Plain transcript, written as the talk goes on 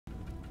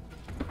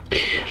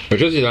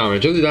Čo si dáme?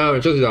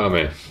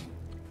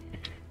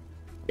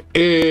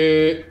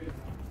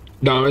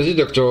 Dáme si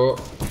takto.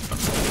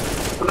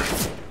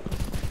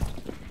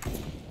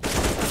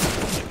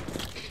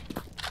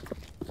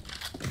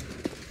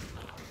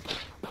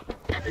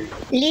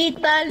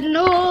 Little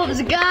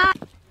noobs, guys!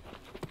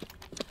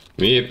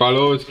 Je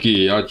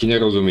palovský, ja ti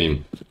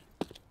nerozumím.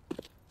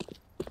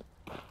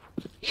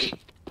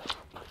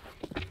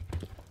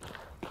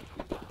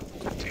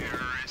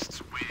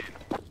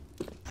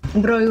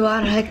 Bro, you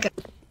are hacker.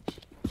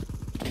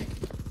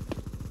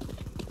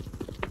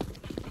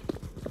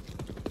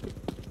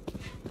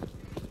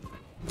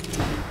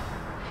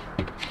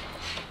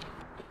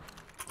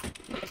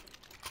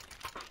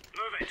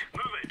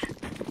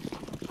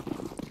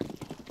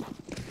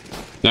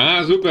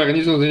 Á, super,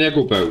 nič som si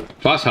nekúpil.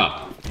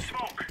 Fasa.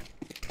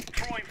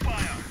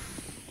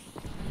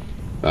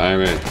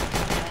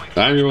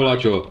 Daj mi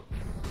volačo.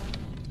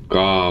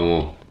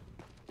 Kámo.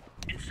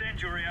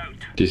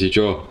 Ty si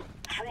čo?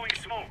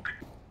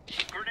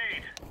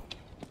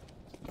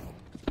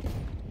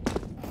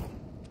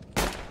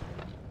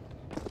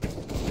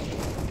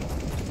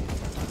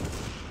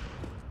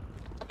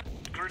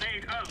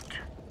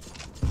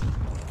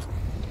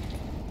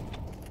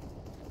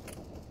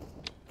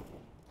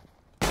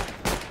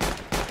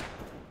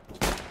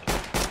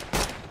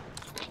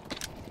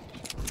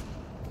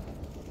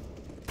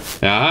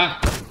 Aha.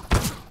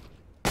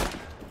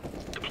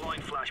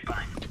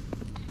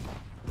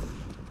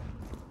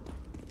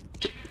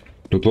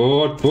 No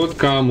poď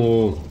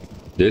kámo.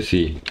 Kde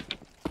si?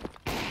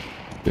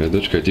 Ja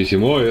dočkaj, ty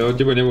si môj, ja od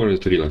teba nemôžem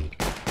strieľať.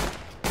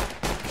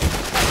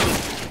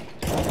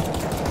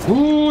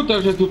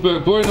 Takže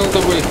super, pojednal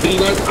tam bude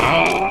strieľať.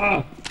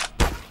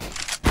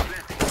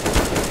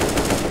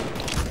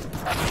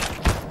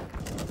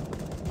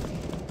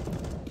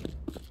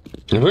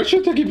 No prečo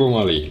je taký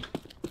pomalý?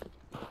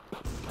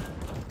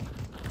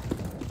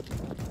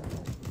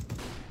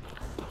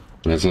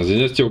 Ja som si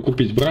nestiel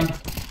kúpiť zbraň.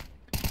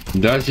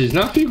 Daj si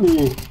na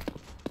figu.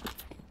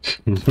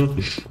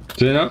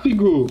 To je na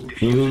figu.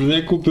 Ja som si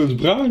nekúpil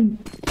zbraň.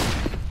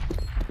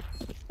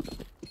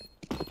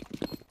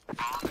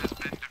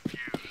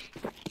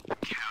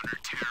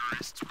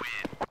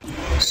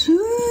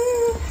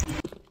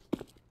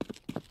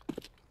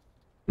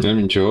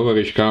 Neviem čo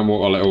hovoríš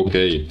kámo, ale OK.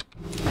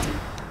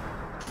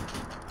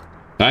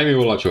 Daj mi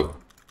volačo.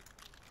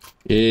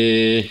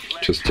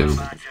 Čo ste?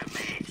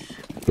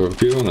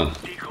 Skorpiona.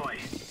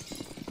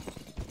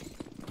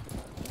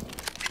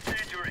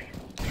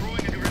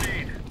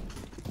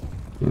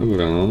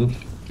 Dobre no.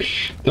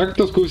 Tak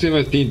to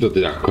skúsime s týmto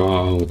teda.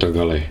 Kámo, tak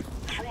ale.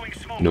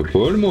 No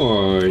poď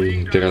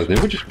môj. Teraz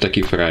nebudeš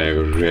taký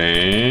frajer, že?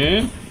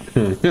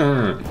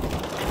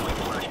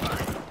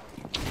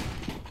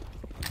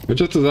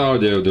 Čo to za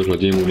odev došlo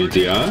tým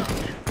munícia?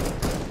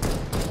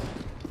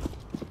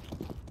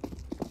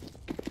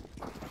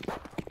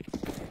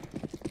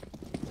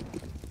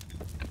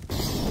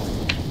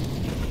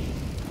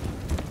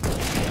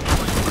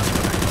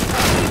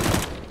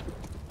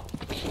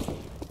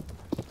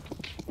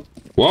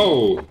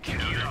 Wow!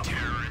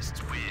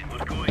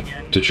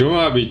 To čo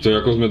má byť? To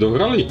ako sme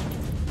dohrali?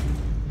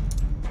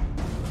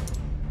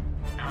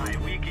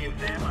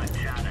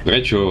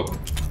 Prečo?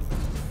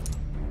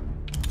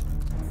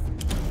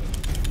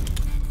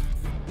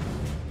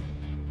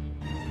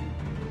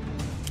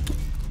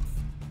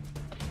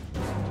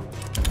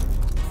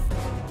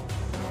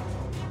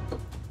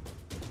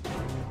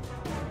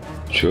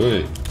 Čo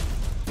je?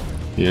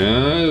 Ja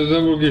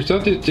zabudli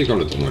štatistik,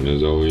 ale to ma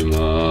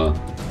nezaujíma.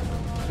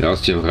 Ja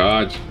chcem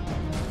hrať.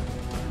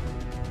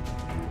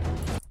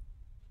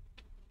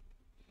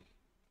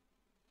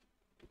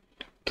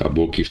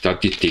 Tabulky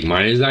štatistik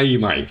ma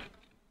nezajímaj.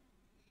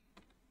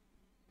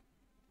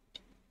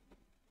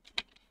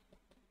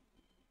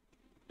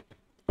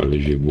 Ale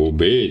že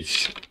vôbec.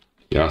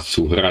 Ja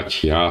chcú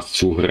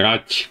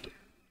hrať.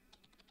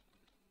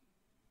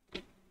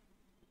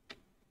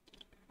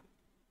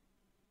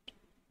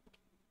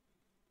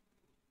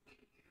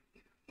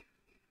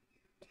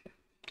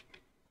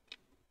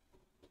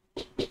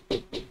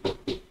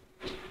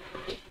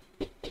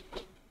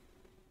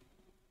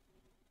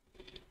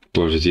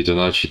 Bože, títo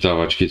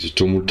načítavačky, to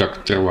tomu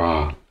tak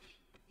trvá.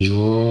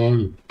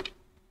 Joj.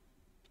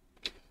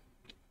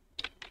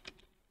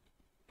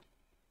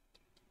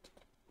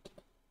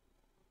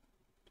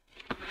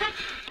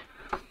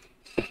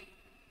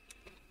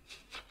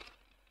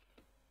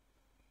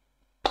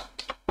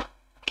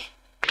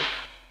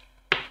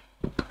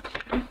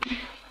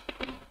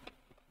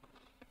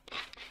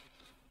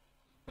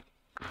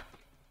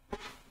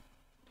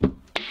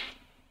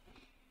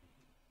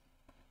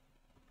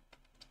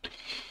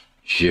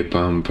 Že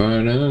pam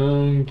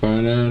padam,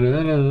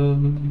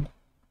 padadadam.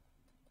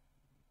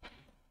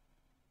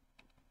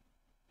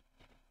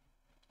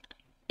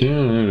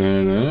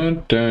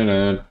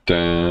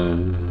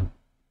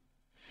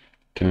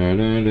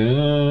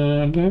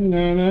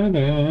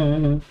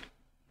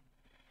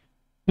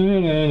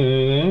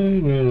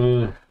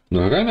 No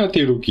hraj na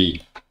tie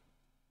ruky.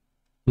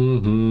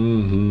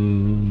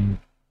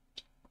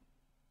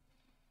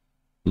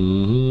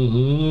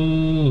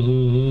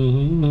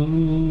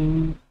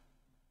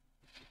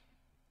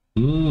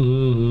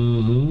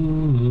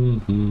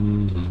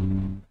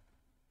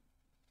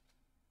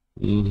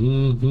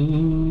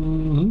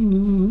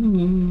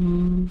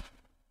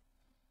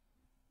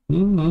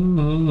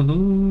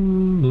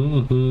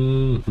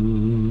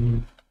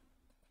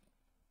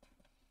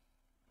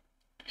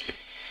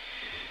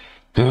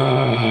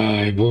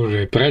 Aj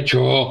bože,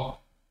 prečo?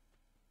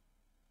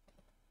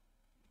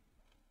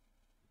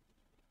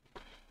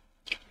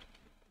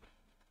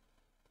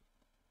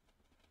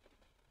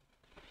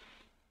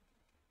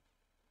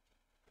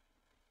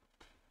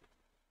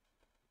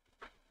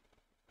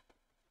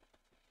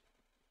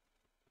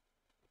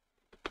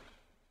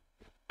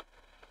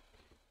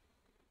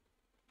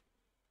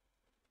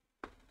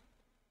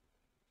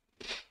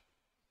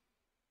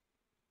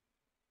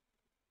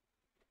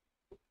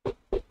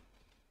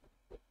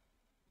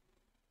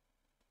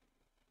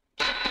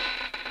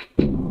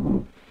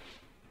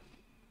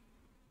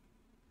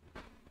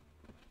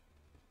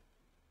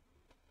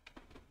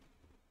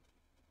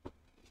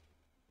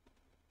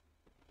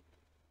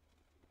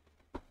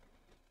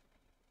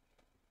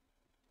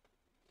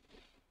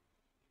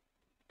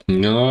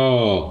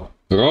 No,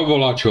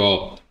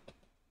 robolačo.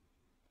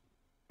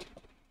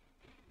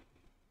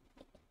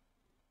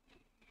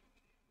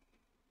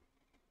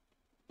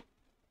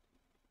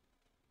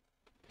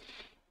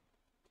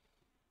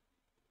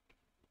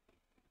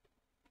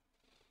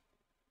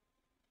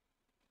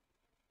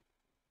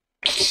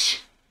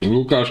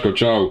 Lukáško,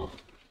 čau.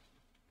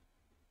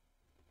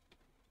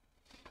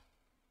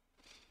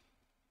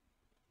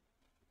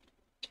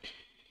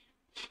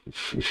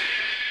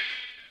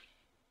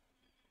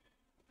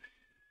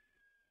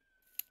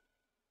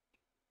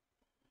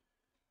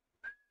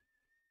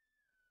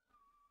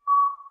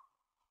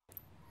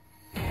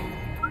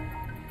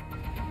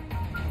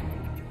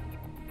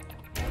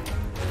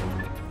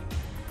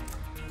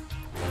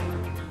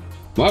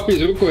 Mapy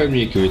s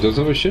rukojemníkmi, to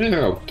som ešte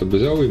nehral, to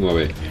bude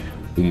zaujímavé.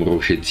 Umrú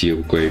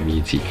všetci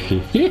rukojemníci.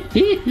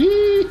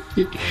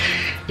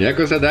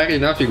 Jako sa darí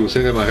na figu,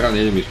 serem a hra,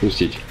 nejde mi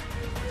spustiť.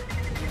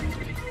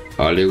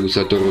 Ale už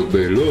sa to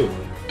rozbehlo,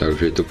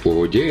 takže je to v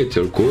pohode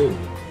celkom.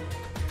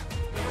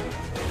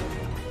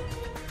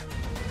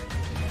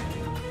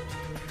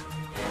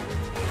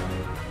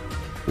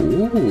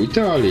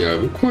 Itália,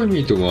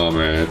 rukojemí tu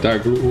máme,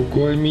 tak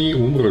rukojemí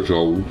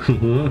umržou.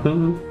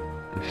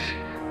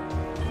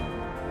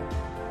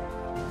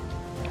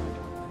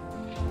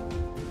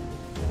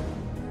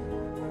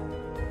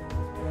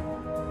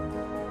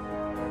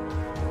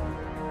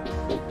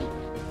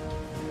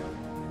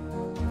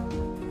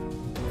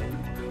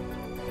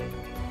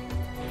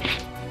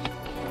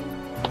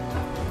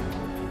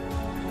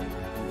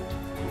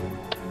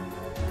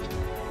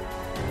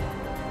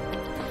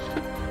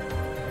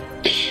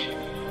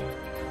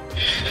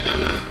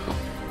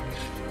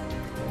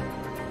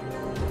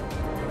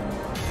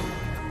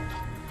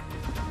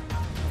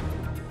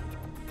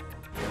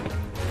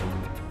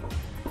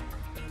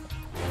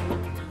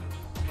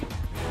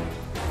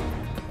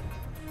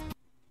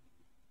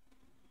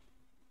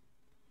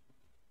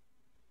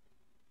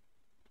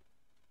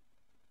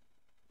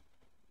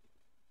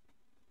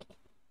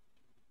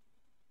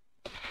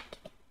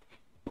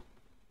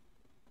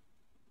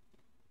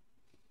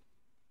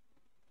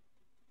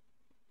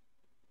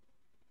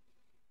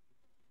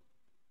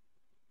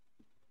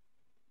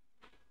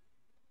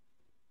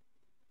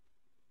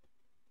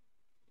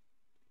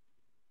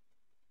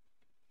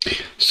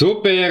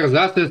 Super,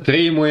 zase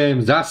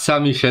streamujem, zasa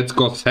mi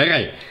všetko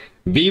sere.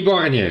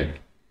 Výborne.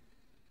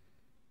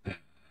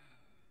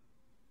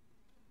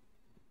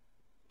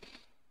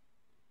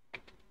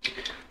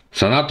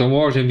 Sa na to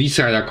môžem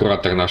vysrať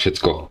akurát tak na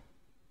všetko.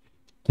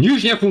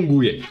 Nič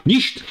nefunguje,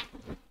 nič.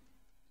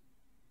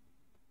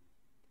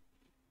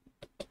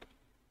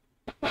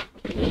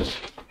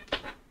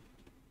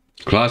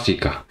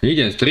 Klasika,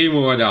 idem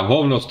streamovať a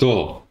hovno z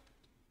toho.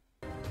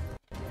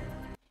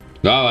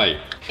 Dávaj,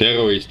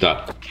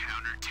 terorista.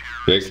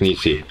 Pekný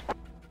si.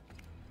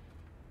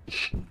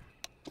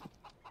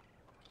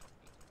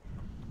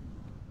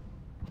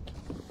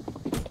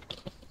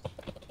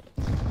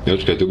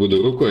 Počkaj, tu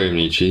budú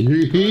rukojemníči.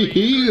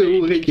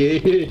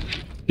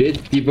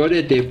 Všetci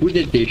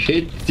budete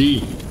všetci.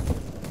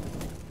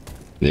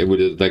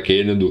 Nebude to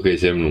také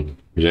jednoduché se mnou.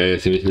 Že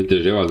si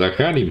myslíte, že vás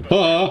zachránim?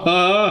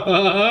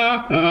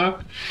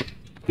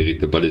 $450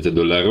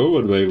 a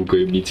dvaja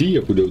rukojemníci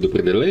a pôjdu do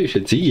prdele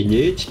všetci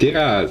hneď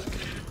teraz.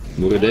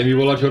 More, daj mi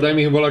volačo, daj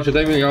mi,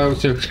 ja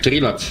musím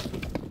strieľať.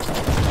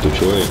 To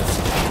čo je?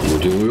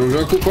 Budem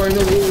už akú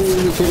fajnovú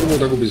uniformu,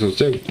 takú by som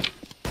chcel.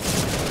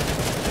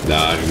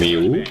 Dáš mi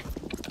ju?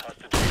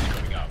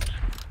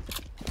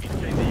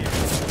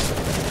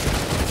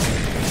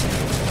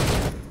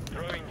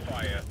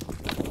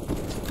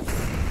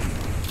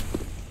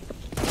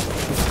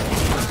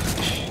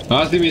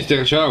 Asi,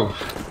 mister, čau.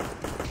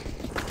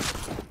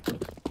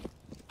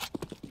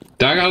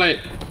 Tak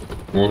ale,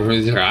 môžeme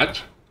ísť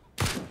hrať?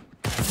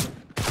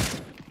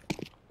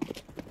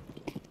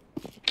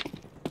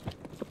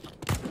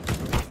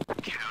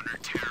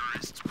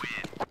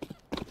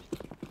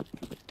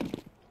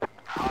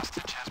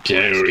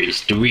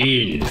 Terrorist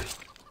win.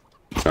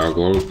 Tak,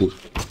 holku.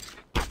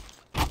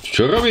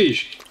 Čo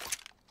robíš?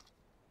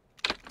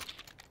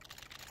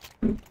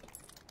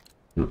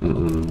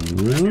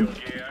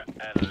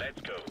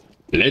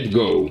 Let's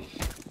go.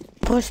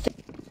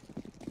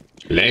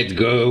 Let's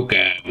go,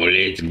 kámo,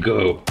 let's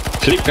go.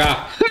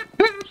 Slipka.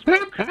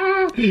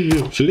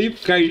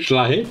 Slipka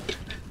išla, hej.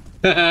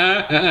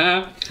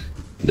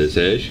 Kde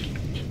seš?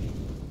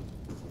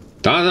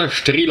 Tam sa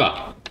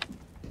štrila.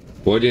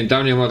 Pôjdem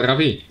tam, nech ma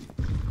trafí.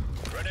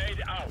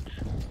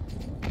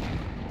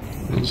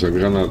 No sa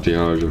granáty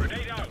hážu.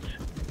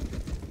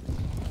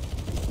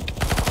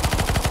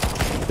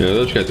 Ja,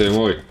 dočkaj, to je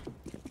môj.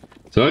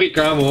 Sorry,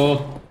 kámo.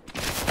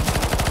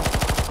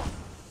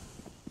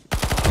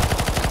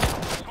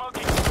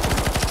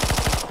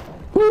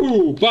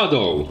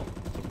 Padol.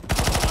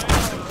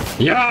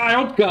 Jaj,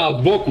 odkáz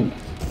z boku.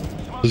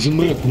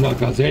 Zmrt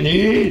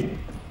nakazený.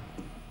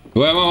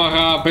 Tvoja mama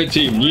hrá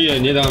pecím. Nie,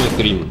 nedáme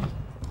stream.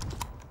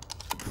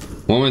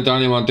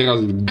 Momentálne mám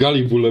teraz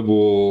galibu, lebo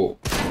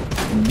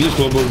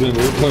vyslobodzujem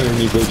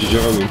rukojemníkov, čiže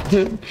robím.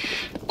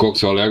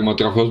 Kokso, ale jak ma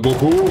trafil z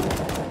boku.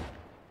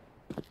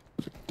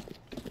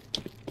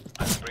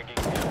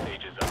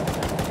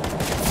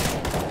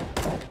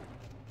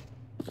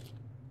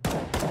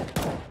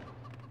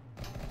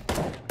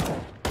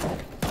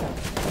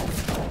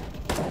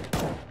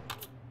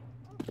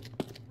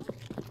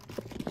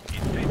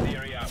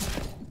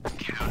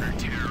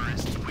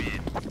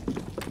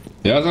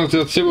 Ja som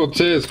chcel s sebou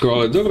CSko,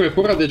 ale dobre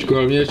poradečko,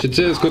 ale mne ešte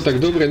CSko tak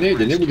dobre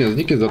nejde, nebudem s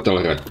nikým zatiaľ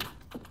hrať.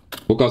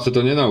 Pokiaľ sa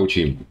to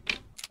nenaučím.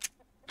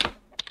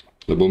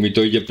 Lebo mi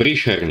to ide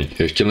príšerne,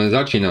 ešte len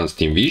začínam s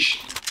tým,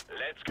 víš?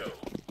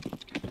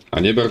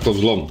 A neber to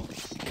vzlom.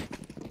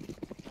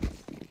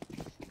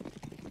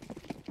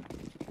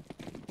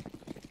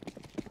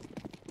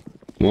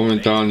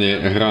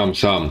 Momentálne hrám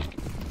sám.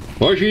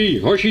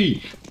 Hoši,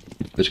 hoši!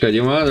 Počkajte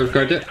ma,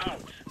 počkajte.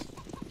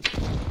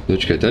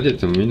 Počkaj, tady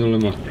to minule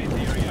ma...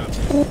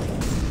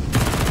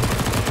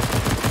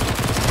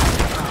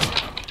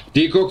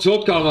 Ty koks,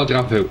 odkiaľ ma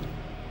trafil?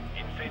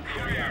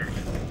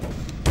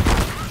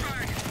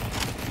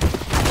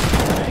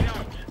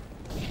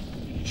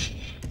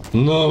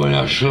 No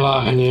mňa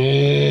šľahne.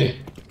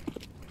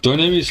 To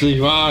nemyslíš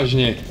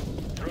vážne.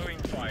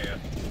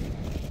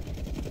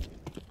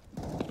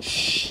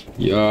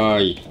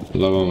 Jaj,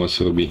 hlava ma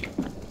srbí.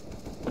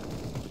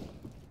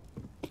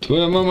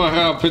 Tvoja mama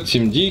hrá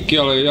pecím díky,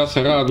 ale ja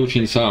sa rád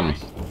učím sám.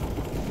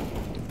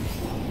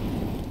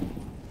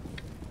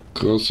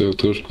 Krosel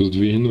trošku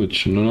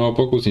zdvihnúť, no a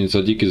pokúsim sa,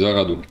 díky za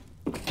radu.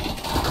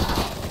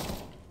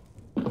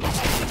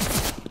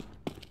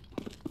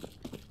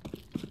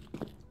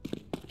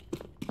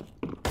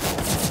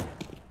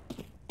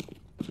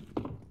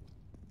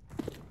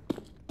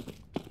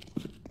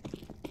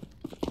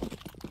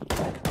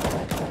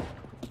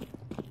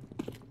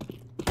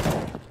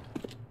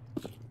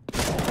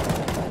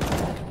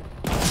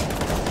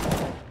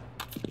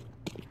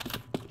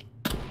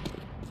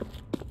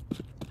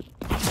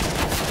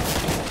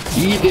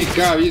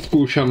 IDK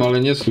vyskúšam,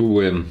 ale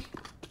nesľúbujem.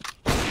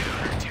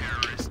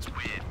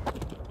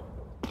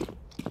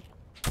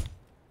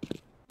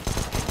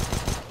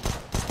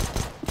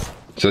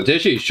 Sa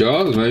tešíš, čo?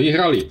 Sme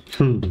vyhrali.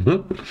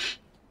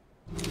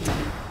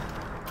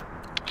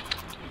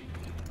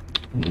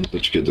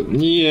 Počkej, to...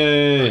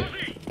 Nie!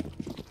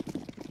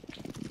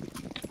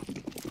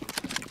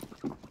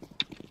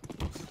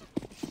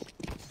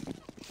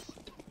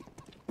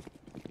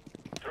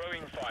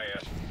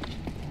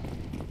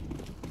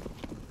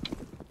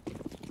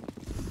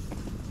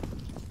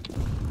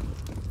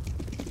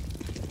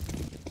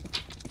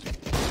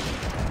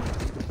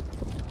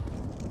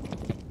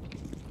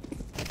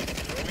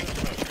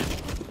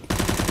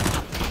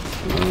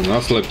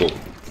 Naslepo.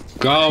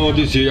 Kámo,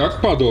 ty si jak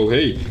padol,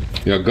 hej?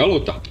 Jak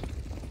galota.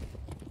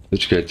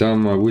 Počkaj,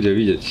 tam ma bude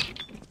vidieť.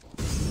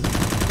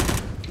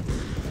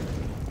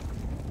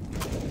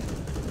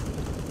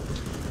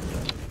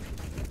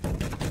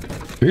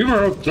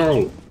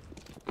 Vyvrotol!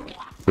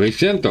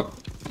 Prisiem to.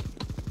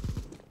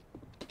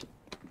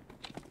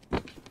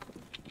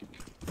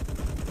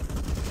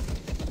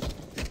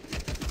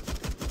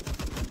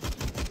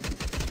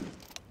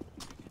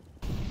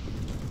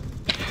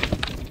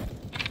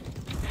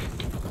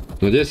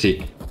 No kde si?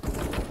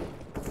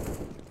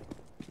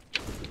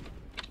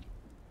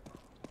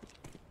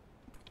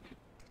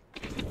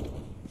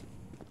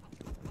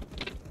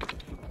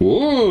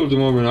 Tu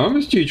máme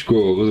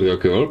námestíčko, pozri,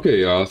 aké veľké,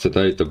 ja sa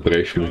tady to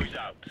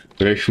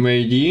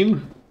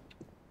prešmejdím.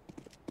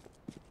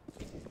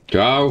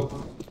 Čau.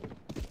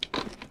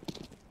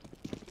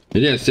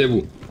 Idem s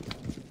tebu.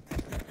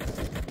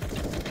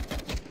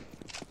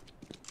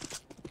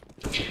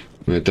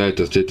 No je tady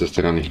to z tejto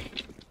strany.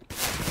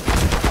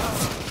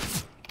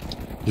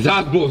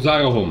 Zás bol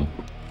za rohom.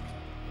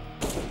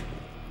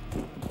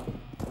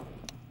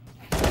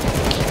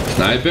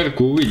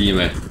 Snajperku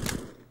uvidíme.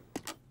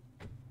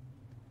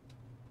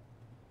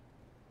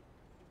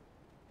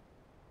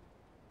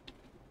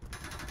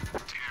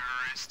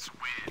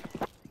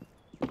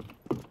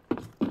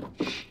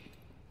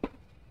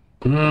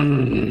 Ale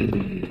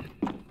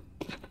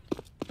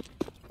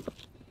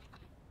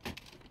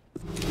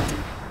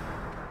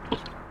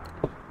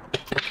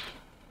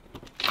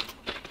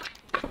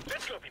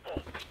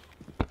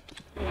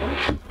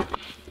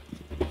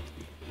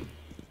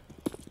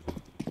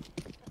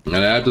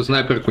ja tu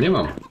snajperku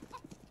nemám.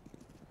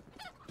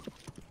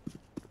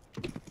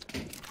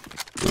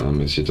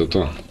 Máme si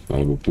toto,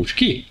 alebo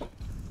pušky.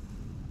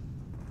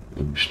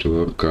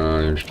 M4,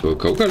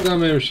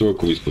 ukážeme M4,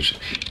 vyskúšame.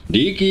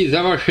 Díky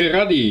za vaše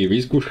rady,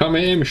 vyskúšame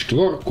M4.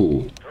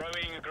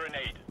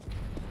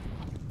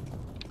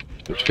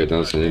 Počkaj,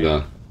 tam sa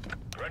nedá.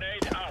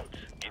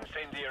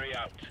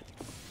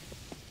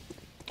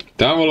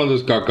 Tam vola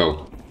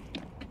doskákal.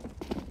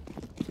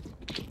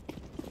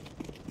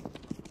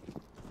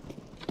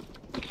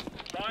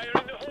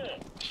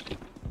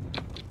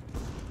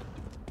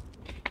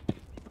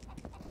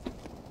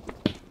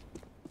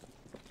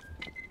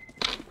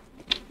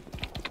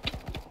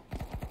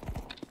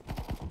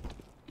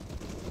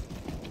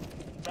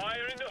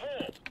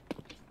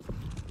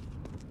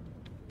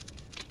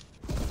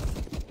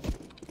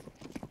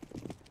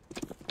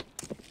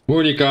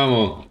 Budi,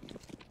 kámo.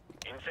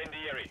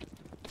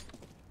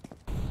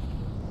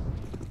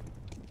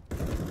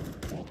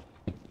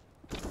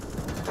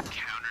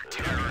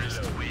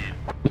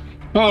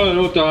 Ale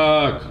no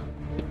tak.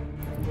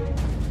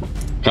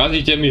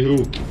 Kazíte mi hru.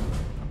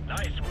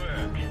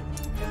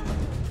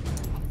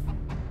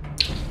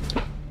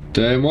 To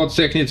je moc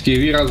technický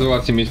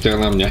vyrazovací mister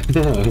na mňa.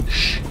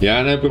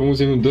 Ja najprv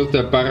musím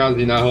dostať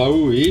parázy na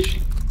hlavu,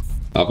 víš?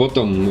 A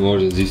potom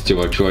môžem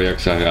zisťovať čo a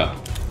jak sa hrá.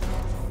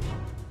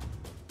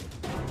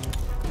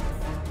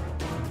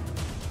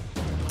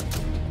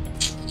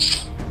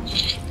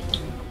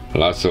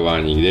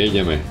 Hlasování, kde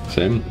ideme?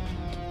 Sem?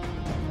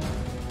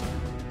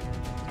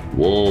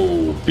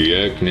 Wow,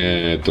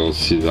 pěkně, to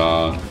si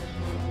dá.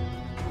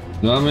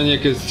 Dáme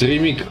nějaké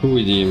streamy,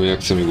 uvidíme,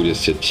 jak se mi bude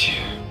seť.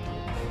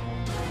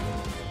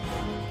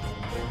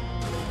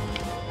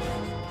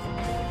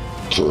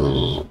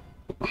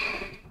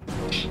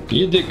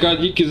 Jedeka,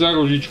 díky za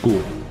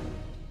rožičku.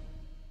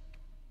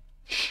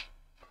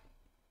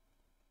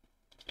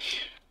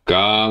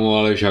 Kámo,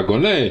 ale ako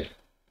ne?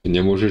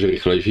 Nemôžeš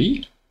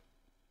rýchlejší?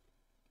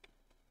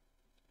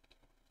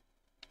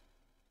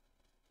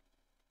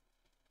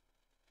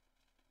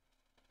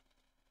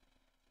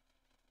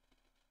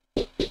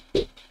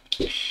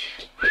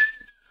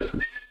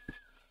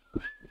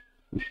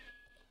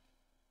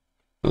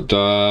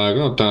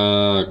 No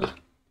tak.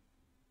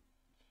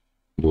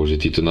 Bože,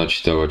 títo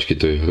načítavačky,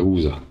 to je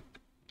hrúza.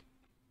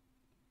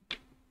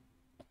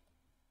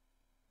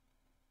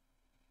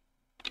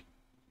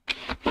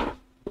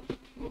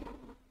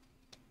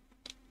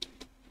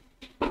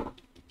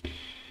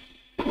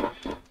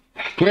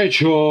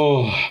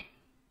 Prečo?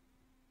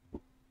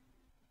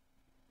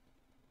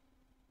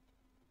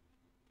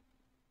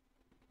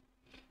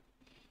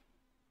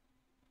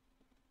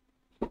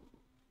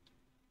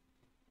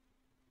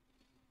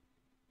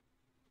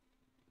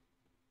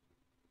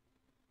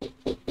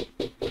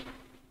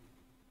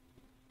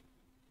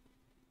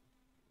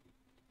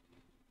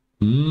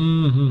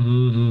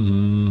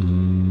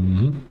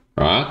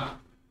 A?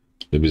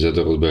 Kdyby se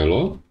to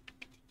rozběhlo?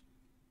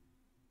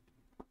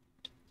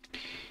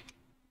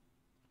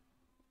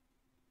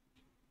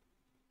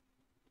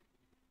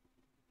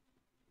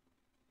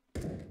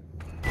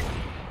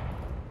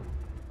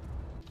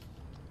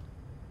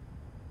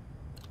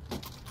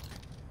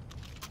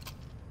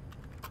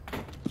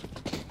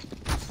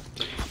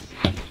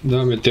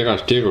 Dáme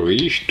teraz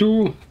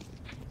teroristu.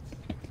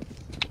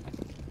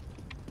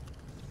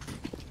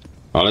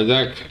 Ale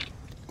tak.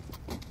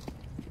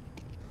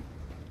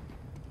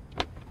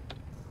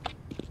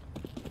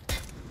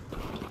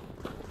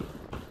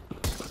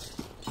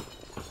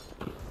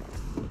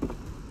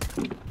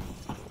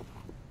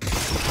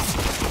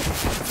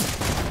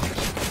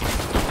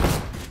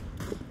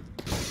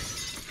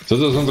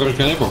 Toto som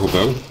troška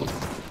nepochopil.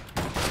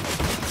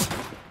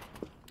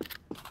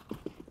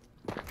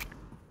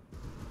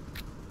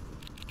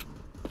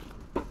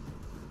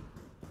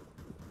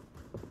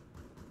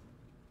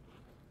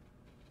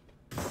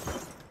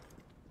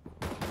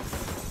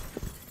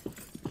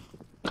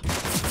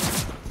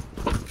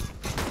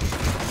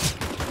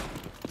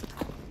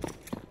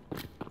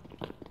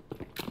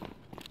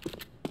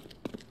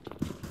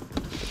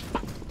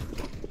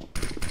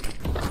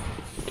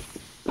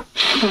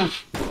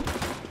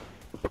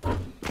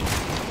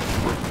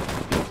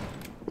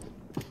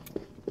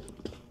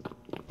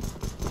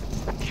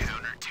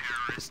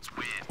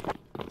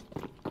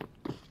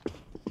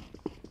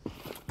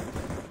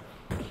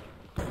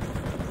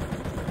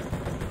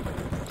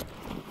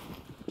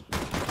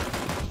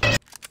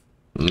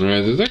 No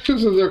ja to takto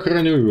sa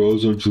zachraňujú, ja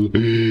som tu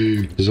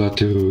za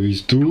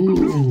teroristu.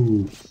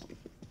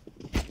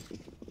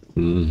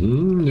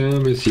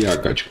 Dáme si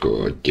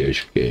akačko,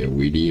 ťažké,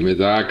 uvidíme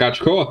za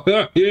akačko.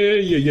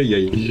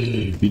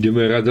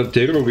 Ideme rád za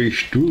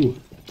teroristu.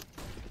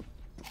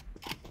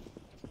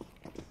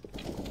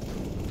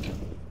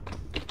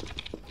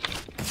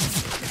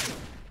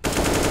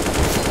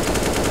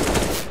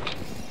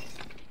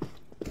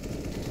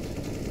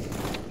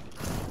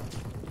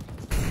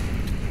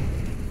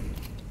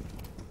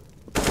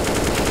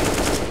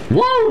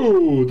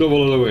 Wow, to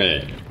bolo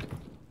dobré.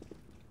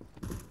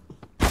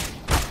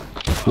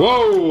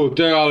 Wow,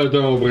 to je ale to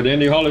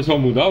obrdený, ale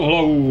som mu dal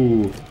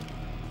hlavu.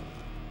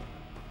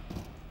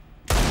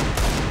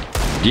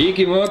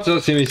 Díky moc,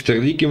 asi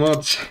mister, díky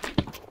moc.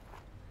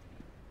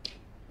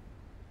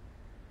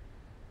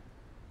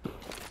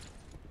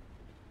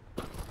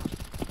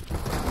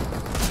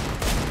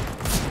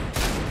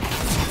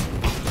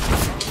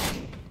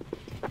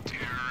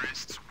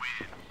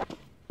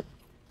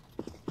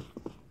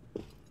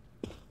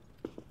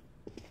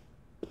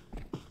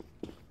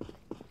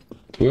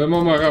 Tvoja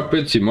mama rád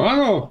si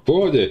máno, v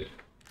pohode.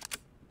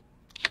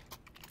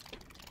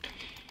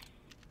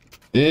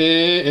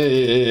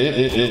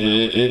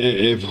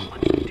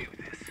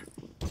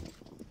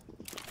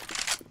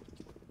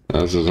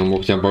 Ja som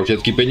mohl ťampal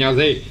všetky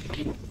peniaze.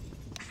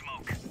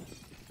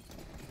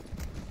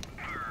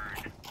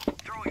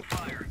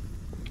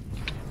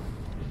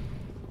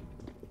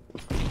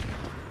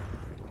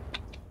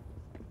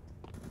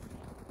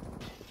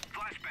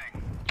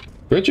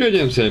 Prečo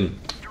idem sem?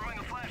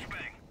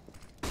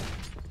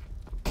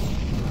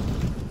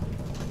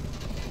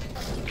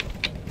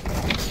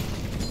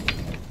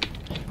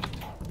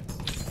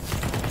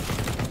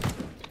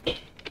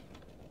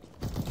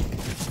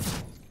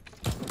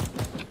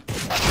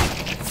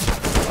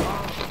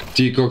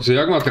 Ty kokse,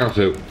 jak ma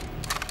trafil?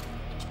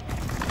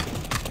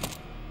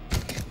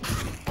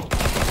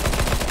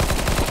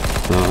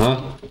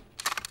 Aha.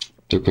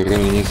 To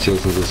reálne nestiel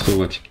sa to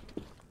schovať.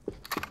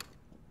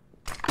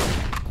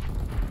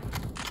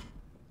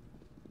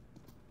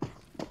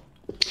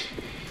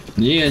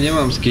 Nie,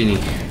 nemám skiny.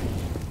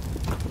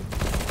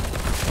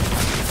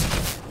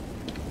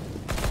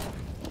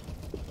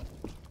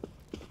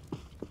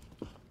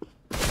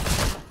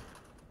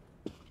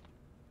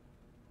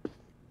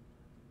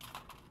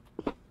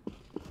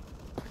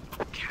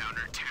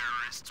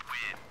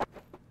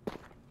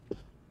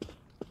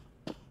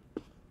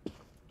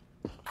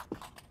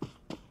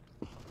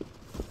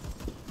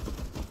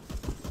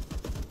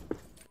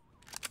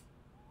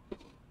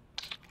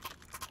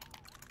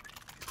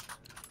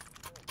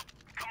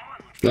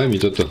 Daj mi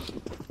toto.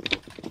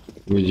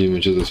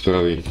 Uvidíme, čo to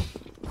spraví.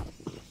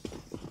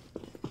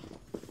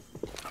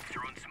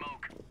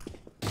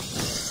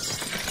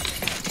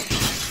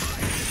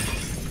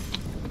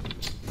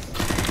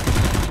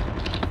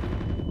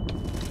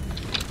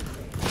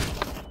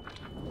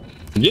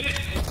 Nie!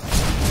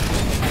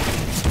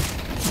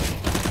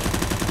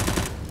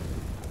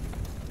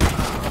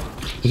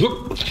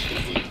 Zvuk!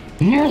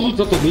 Môže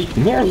toto byť,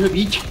 môže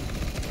byť!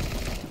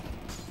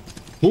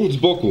 Furt z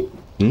boku.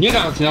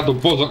 Nedám si na to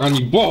pozor ani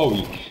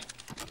bohovi.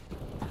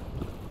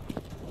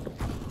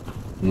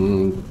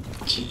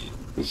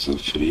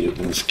 Zofri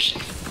jedenský.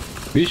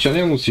 Víš čo,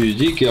 nemusíš,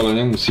 díky, ale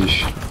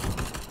nemusíš.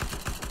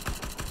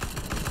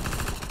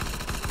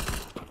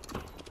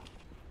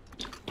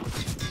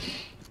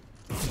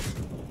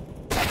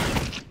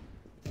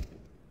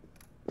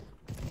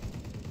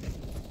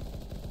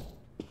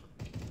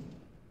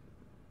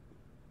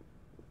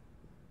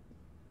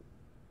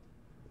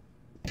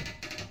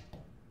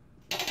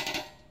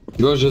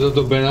 Bože,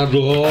 toto bude na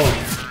dlho.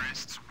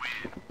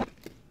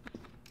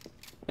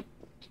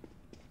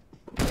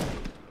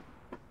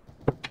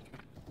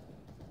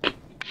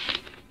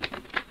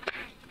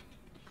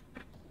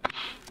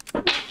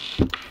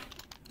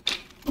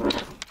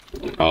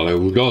 Ale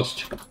už dosť.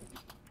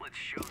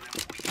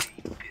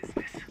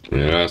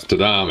 Raz to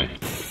dáme.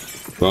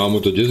 Vám mu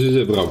to kde si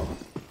zebral?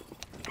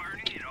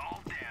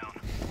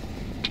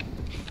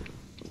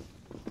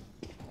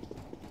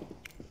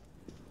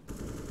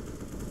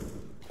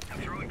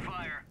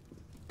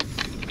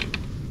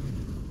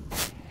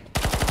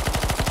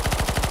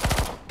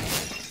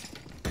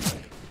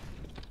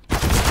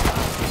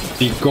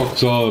 Ty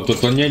kokco,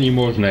 toto není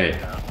možné.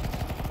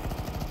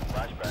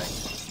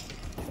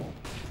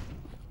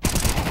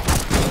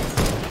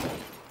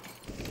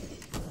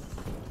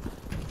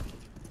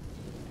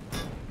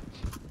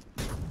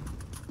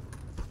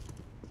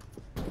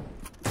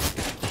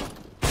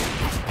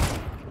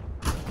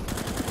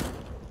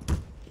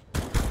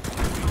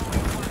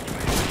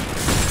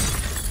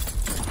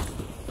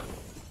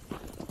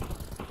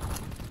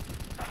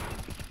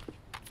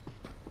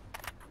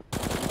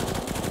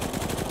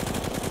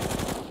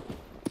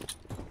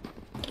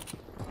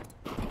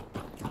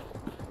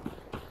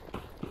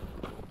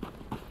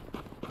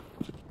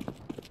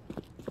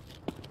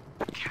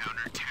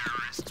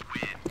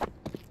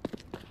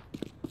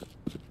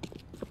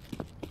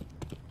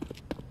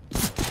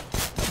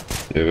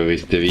 Vy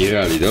ste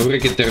vyhrali,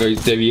 dobre keď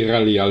teroristi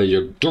vyhrali, ale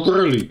že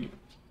dokrli.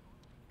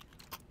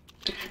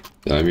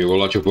 Daj mi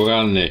volačo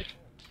poranné.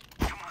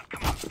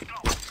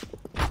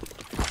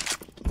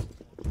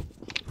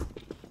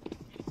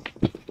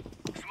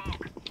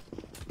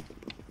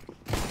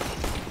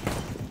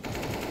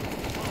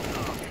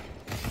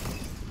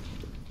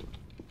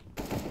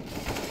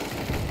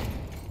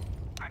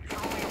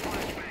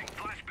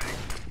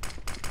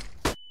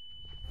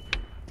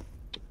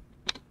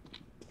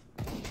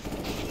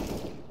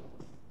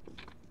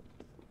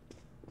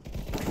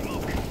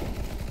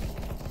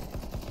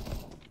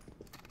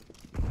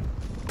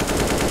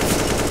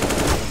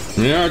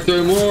 Ja, to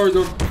je môj,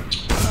 to...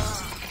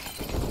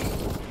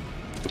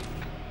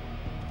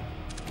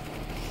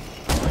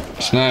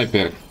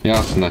 Snajper,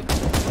 jasné.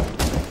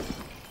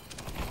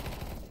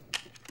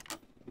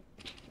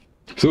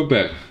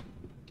 Super.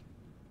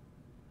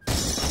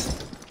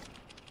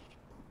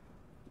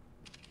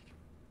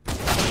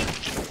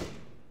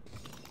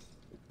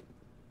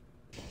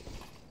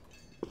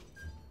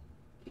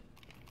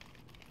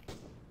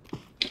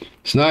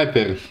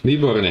 Snajper,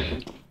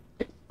 výborne.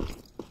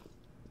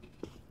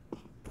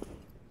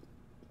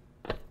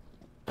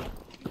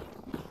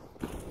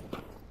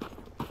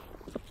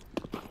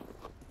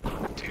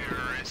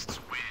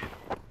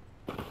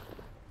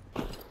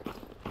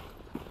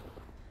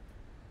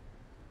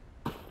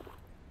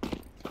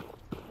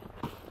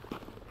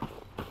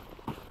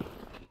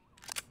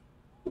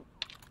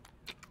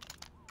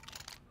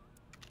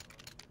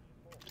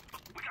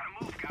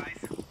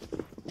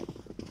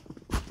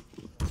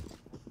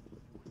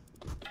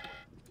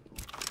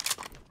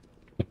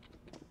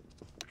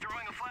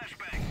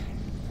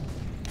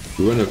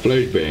 Run a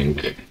flashbang.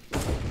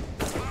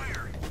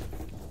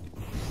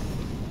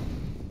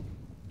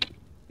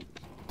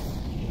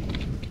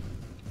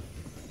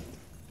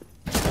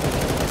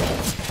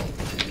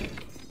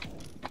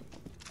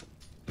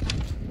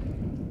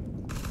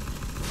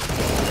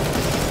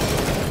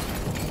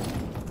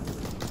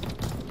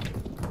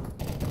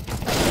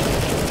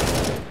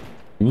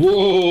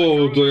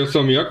 Wow, to ja sa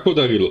mi jak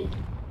podarilo.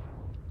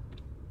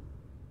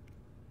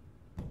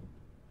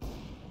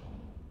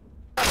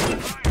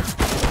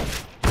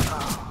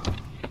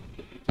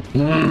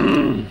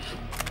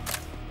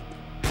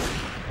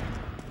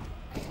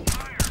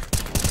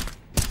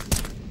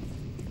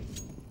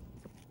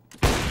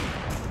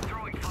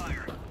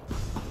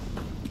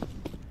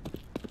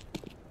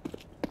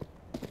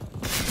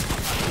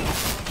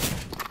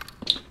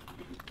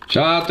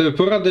 Čá, to je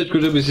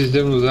poradečku, že by si s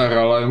mnou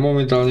zahral, ale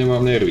momentálne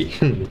mám nervy.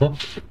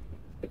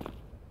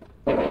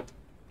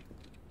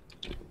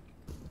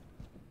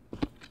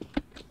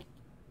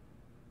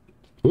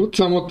 Furt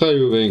sa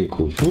motajú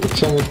venku, furt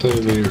sa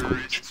motajú venku.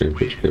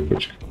 Počkaj.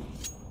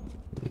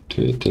 Tu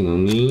je ten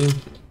oný.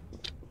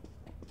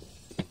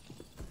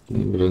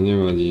 Dobre,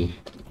 nevadí.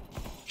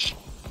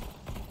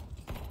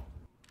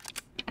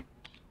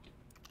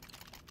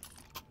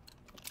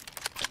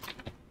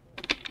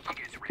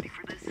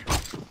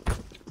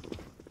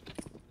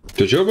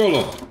 To čo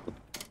bolo?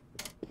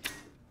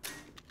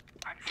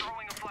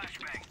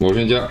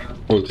 Môžem ťa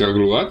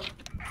odkraglovať?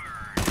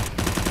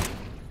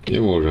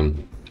 Nemôžem.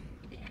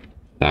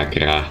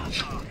 Sakra.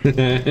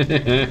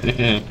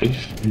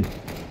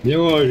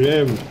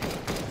 Nemôžem.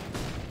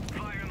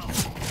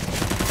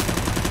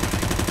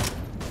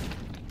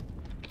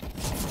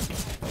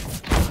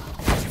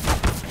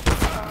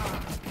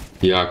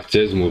 Jak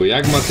cez múr?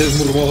 Jak ma cez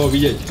múr mohol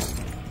vidieť?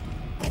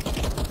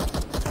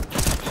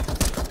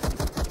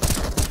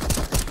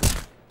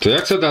 To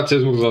jak sa dá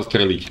cez múr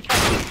zastreliť?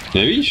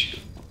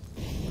 Nevíš?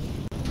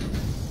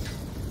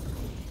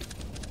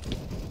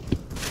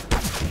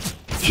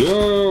 Čo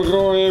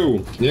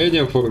roju?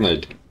 Nejdem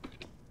Fortnite.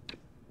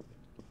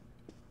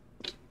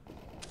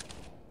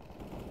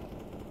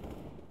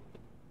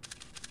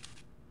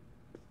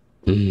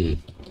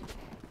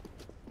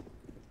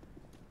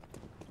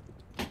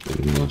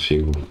 Na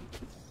figu.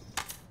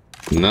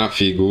 Na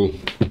figu.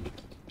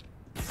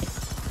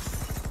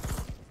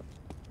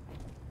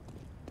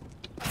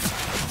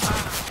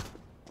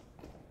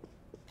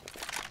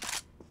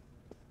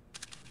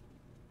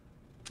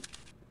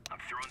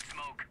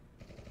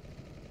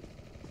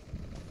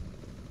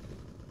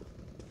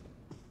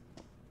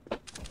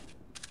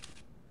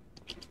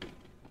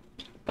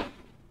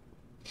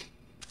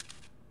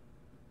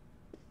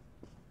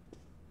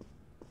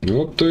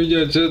 No to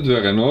ide aj cez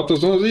dvere, no to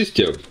som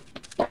zistil,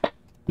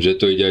 že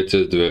to ide aj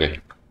cez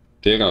dvere.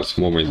 Teraz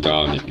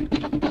momentálne.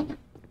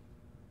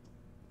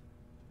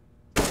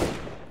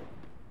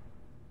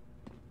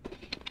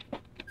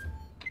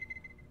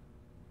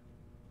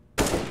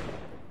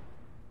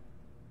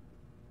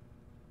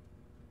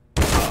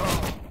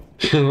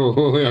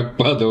 Jak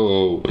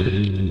padol.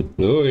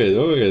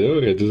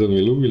 Dobre, to sa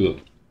mi ľúbilo.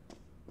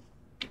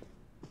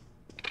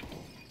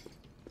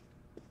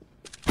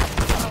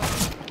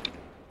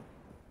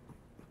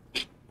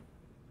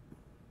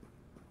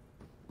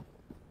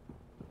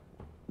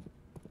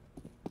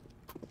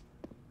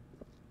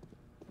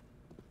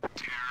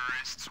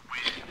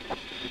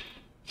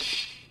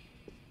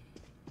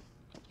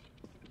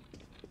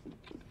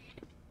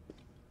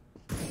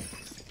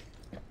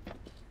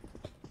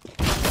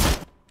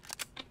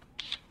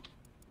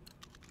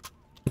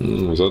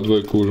 Za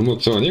dvojku už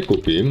moc sa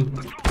nekúpim.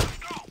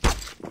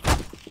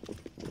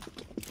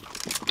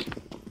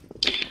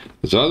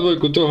 Za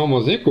dvojku toho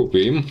moc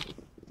nekúpim.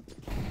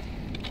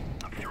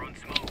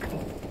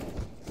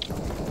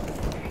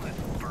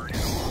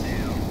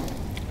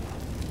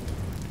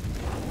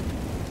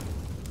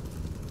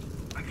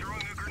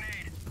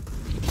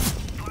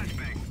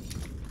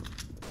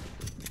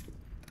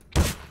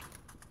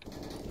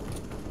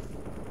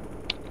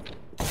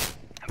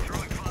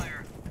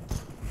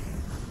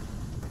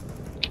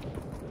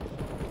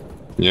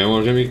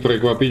 Nemôžem ich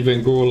prekvapiť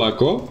venku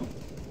voľako?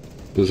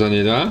 To sa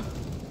nedá?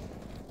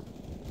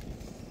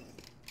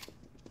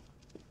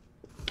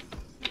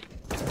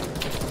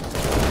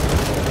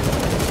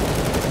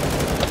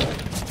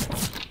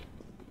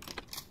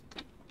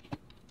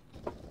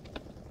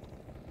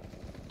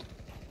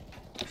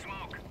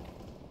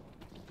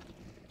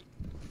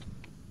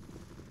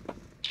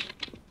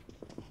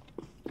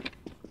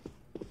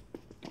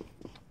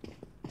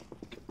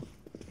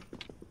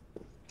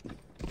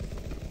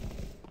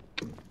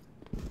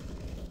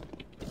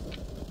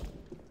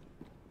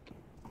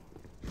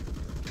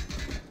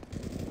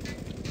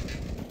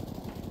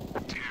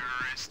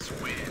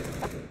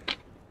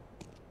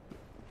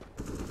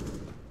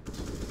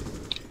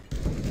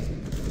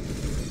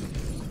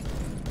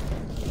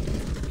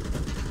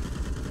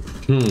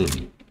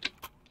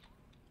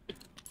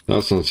 Ja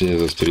som si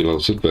nezastrieľal,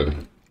 super.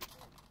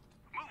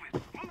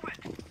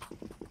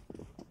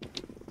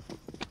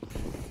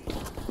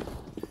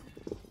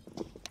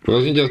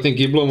 Prosím ťa, s tým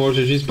kyblom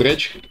môžeš ísť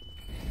preč?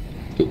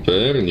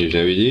 Super, nič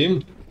nevidím.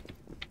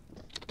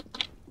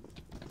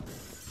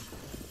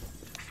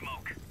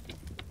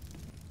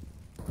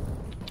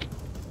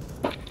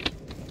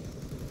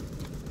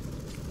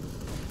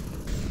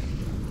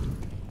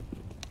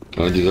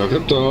 Hľadí za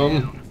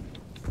chrbtom.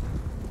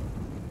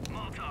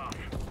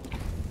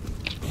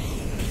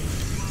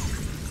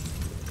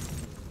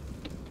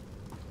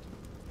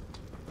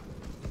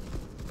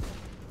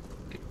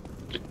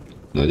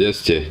 No kde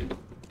ste?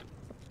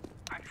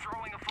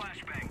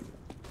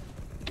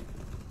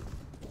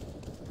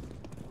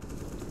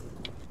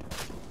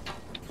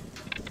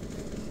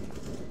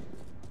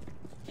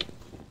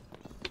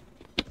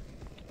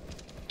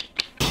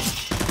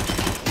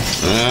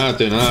 Á,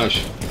 to je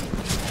náš.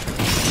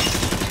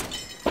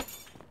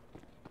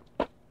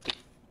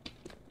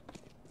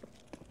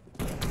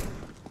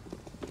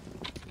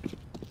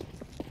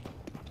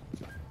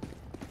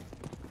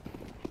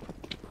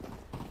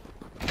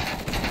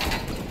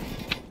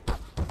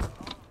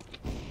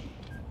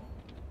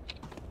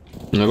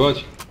 No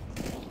poď.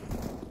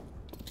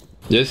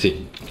 Kde si?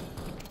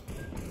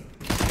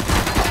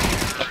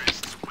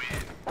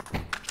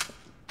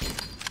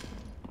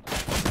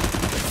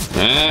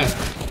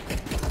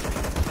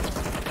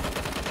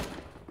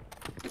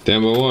 Ten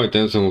bol môj,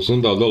 ten som mu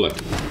sundal dole.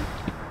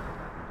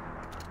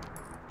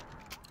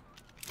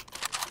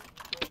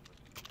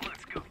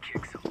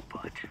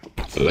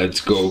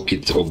 Let's go,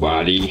 kick some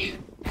body.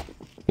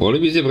 Mohli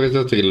by ste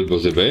prestať strieľať po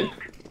sebe?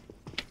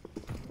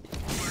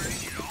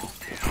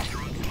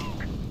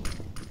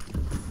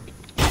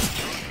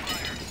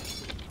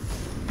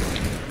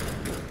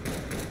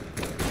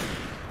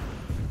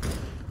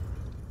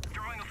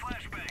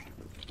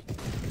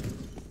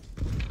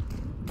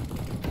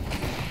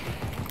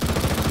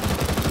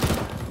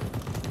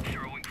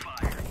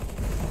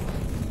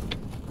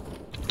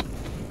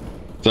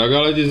 Tak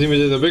ale ty si mi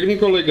teda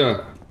pekný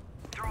kolega.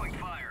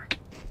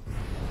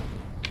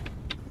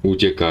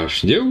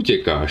 Utekáš, kde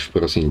utekáš,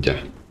 prosím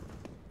ťa?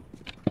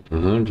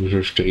 Aha, tu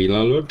sa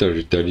strieľalo,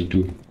 takže tady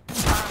tu.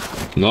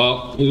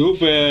 No,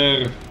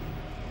 super.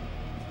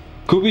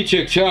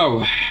 Kubiček,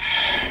 čau.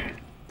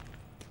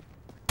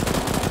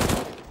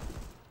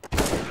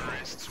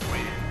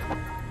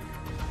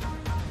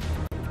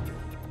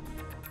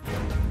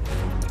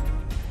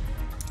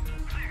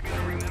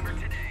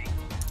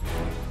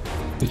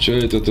 Čo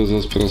je toto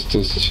za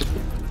sprostosť?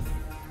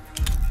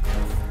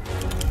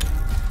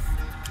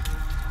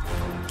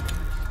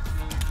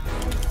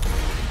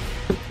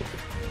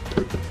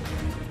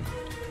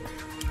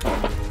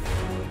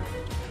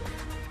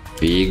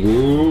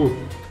 Figu.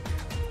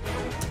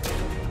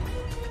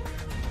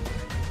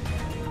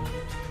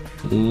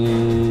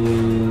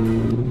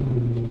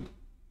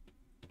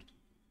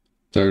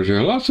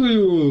 Takže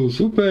hlasujú,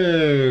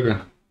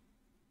 super.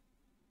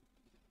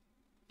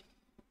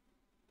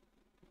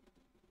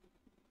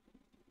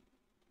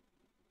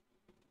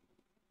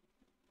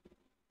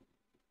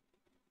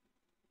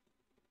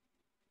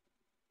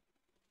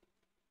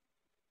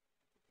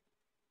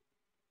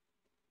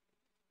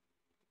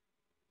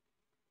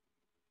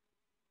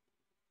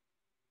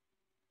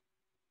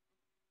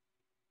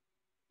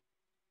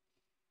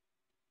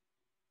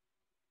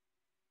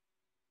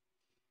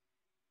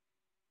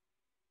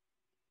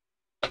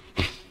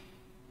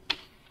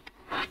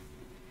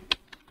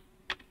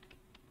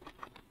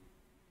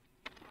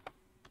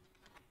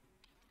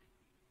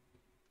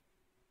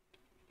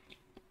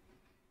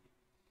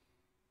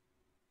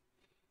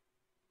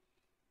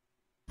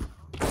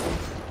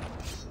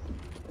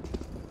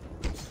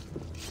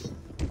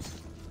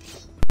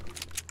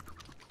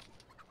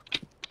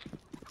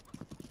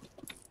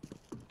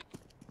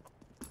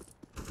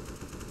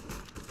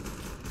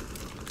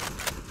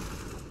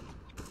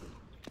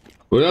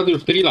 Poďadu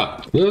strýla.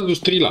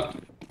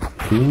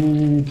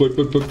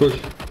 Poď.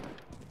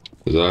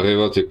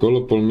 Zahrievacie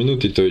kolo pol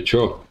minúty, to je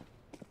čo?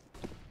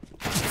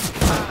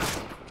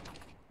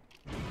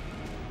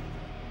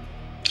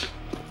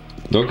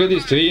 Dokedy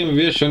stream,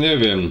 vieš čo,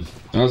 neviem.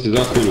 Asi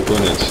za chvíľu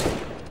konec.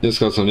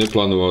 Dneska som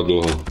neplánoval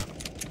dlho.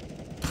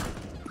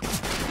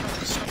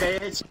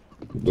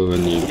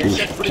 Vybavený Я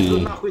сейчас приду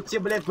pušky. нахуй тебе,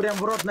 блядь, прям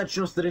в рот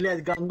начну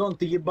стрелять, гандон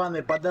ты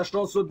ебаный,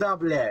 подошел сюда,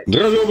 блядь.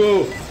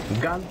 Дразубу!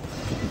 Ган...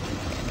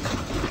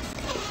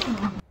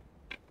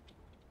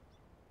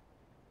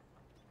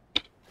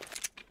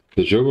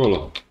 To čo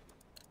bolo?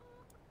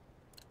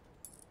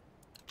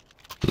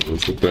 No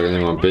super,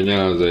 nemám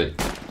peniaze.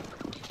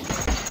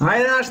 Aj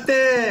náš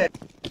ty!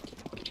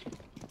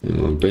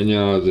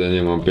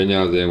 Nemám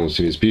peniaze,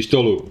 musím ísť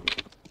pištolu.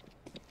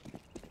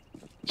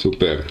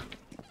 Super.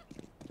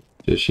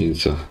 Teším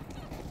sa.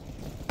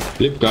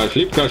 Šlipka.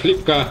 Šlipka.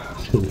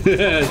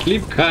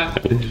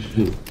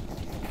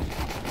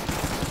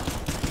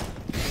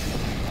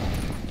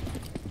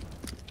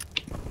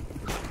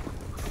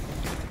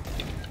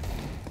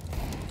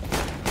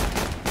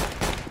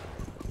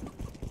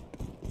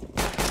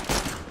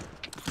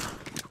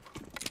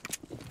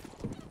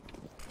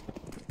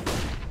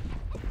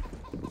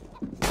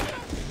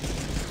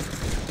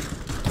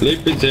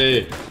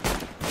 Šlipice.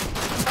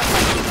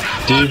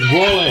 Ty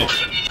vole.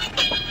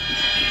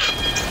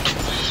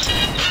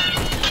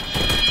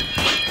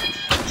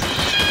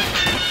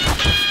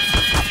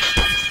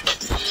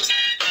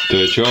 To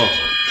je čo?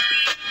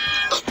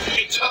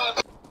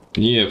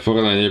 Nie,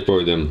 Fortnite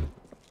nepôjdem.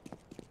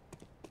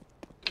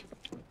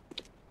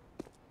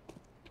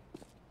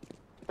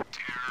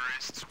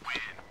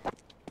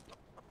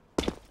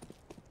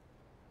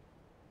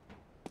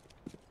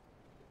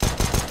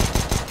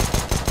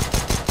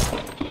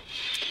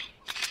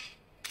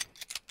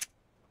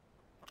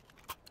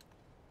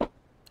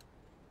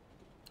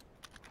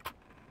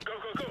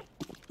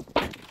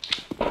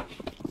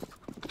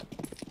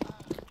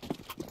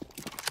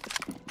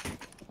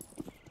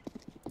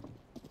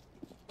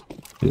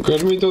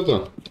 Ukáž mi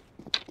toto.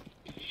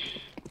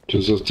 Čo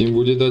sa s tým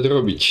bude dať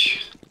robiť?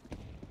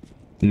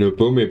 No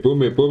poďme.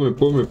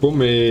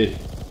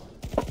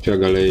 Čak,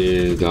 ale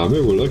dáme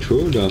voľa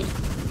čo? Dá.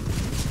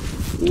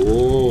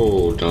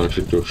 Wow, tam sa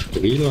to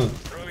štrýla.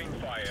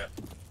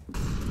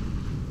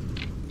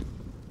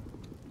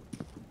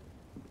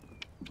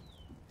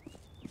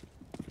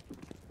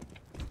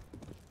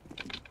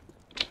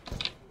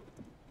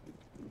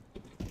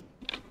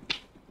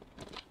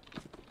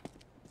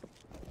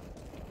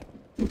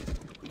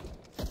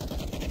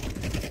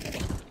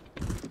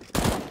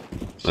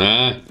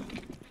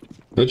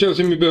 Začal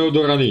si mi behol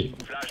do rany.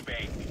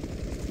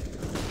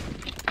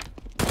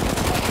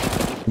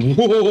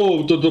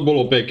 Wow, toto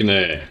bolo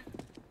pekné.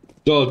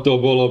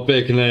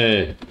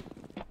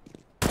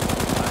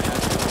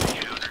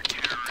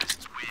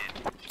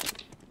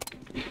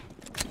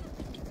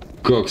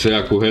 Kokse,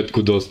 akú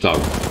headku dostal.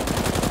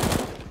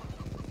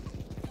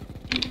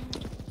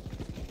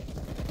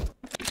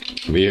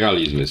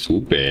 Vyhrali sme,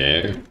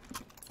 super.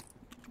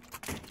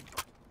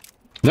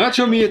 Na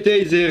čo mi je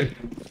taser?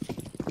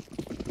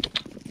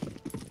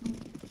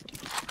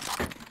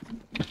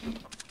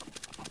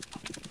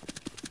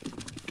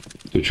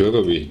 Tu čo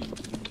robí?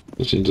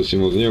 Musím to si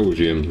moc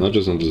neužijem. Na čo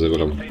som to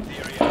zebral?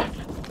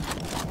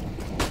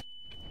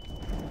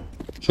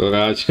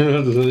 Soráč,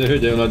 to som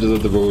nevedel, na čo sa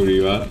to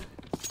používa.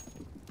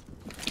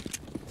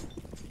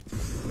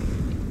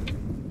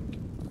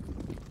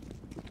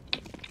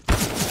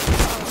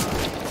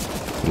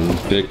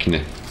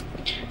 Pekne.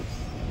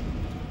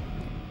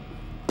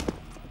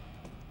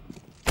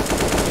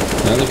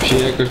 Najlepšie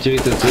je ako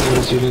 47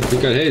 musím len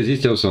klikať. Hej,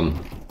 zistil som.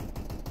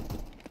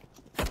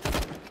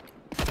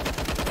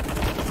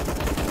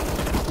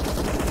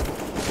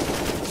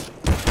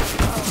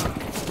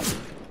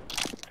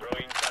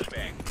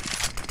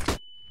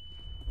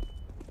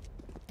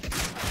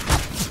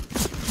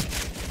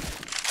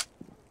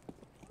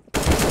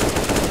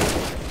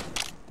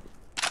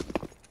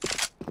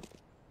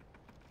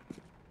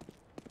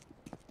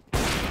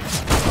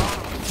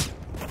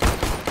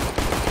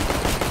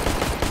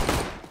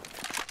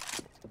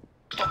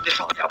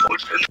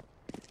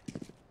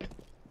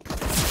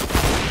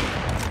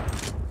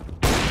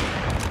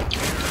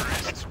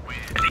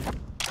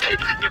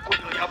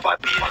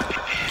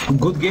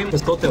 Good game is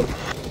total.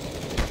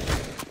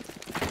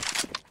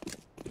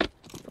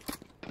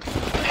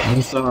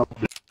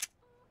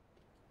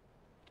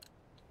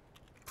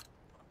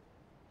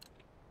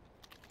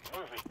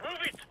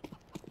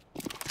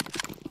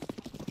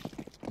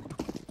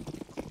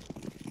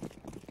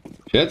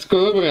 Všetko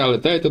dobre,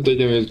 ale toto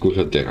ideme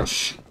skúšať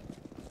teraz.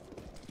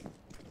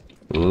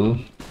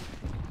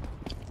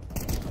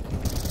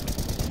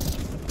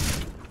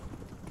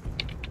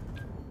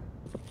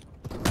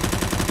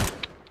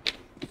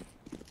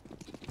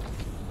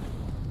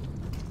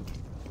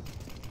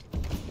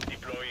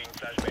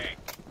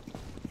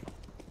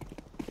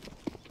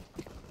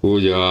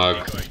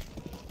 Chudák.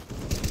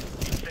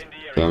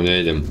 Tam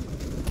nejdem.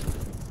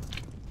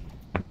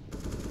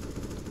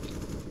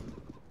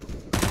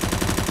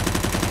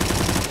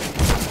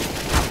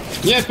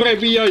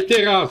 Neprebíjaj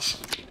teraz!